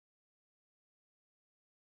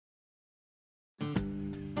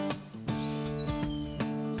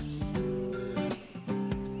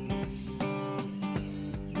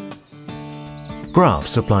Graf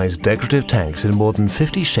supplies decorative tanks in more than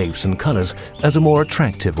 50 shapes and colours as a more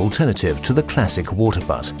attractive alternative to the classic water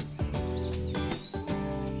butt.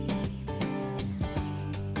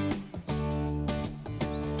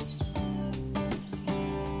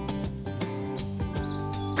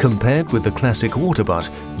 Compared with the classic water butt,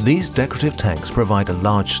 these decorative tanks provide a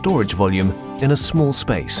large storage volume in a small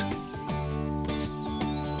space.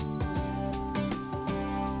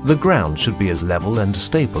 The ground should be as level and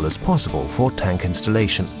stable as possible for tank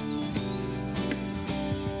installation.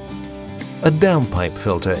 A downpipe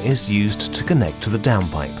filter is used to connect to the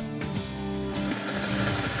downpipe.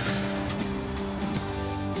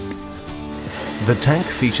 The tank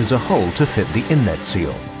features a hole to fit the inlet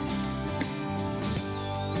seal.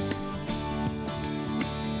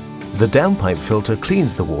 The downpipe filter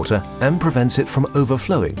cleans the water and prevents it from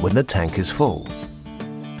overflowing when the tank is full.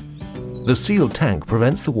 The sealed tank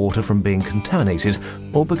prevents the water from being contaminated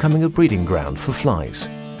or becoming a breeding ground for flies.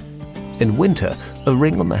 In winter, a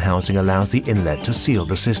ring on the housing allows the inlet to seal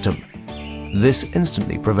the system. This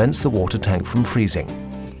instantly prevents the water tank from freezing.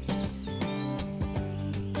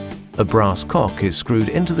 A brass cock is screwed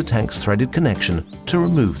into the tank's threaded connection to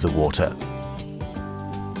remove the water.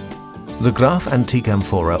 The Graf Antique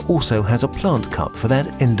Amphora also has a plant cup for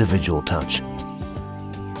that individual touch.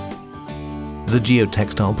 The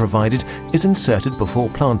geotextile provided is inserted before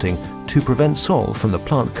planting to prevent soil from the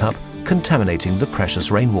plant cup contaminating the precious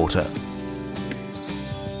rainwater.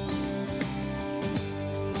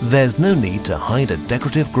 There's no need to hide a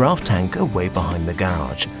decorative Graf tank away behind the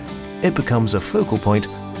garage. It becomes a focal point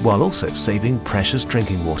while also saving precious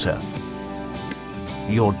drinking water.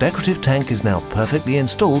 Your decorative tank is now perfectly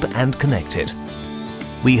installed and connected.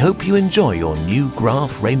 We hope you enjoy your new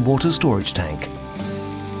Graf rainwater storage tank.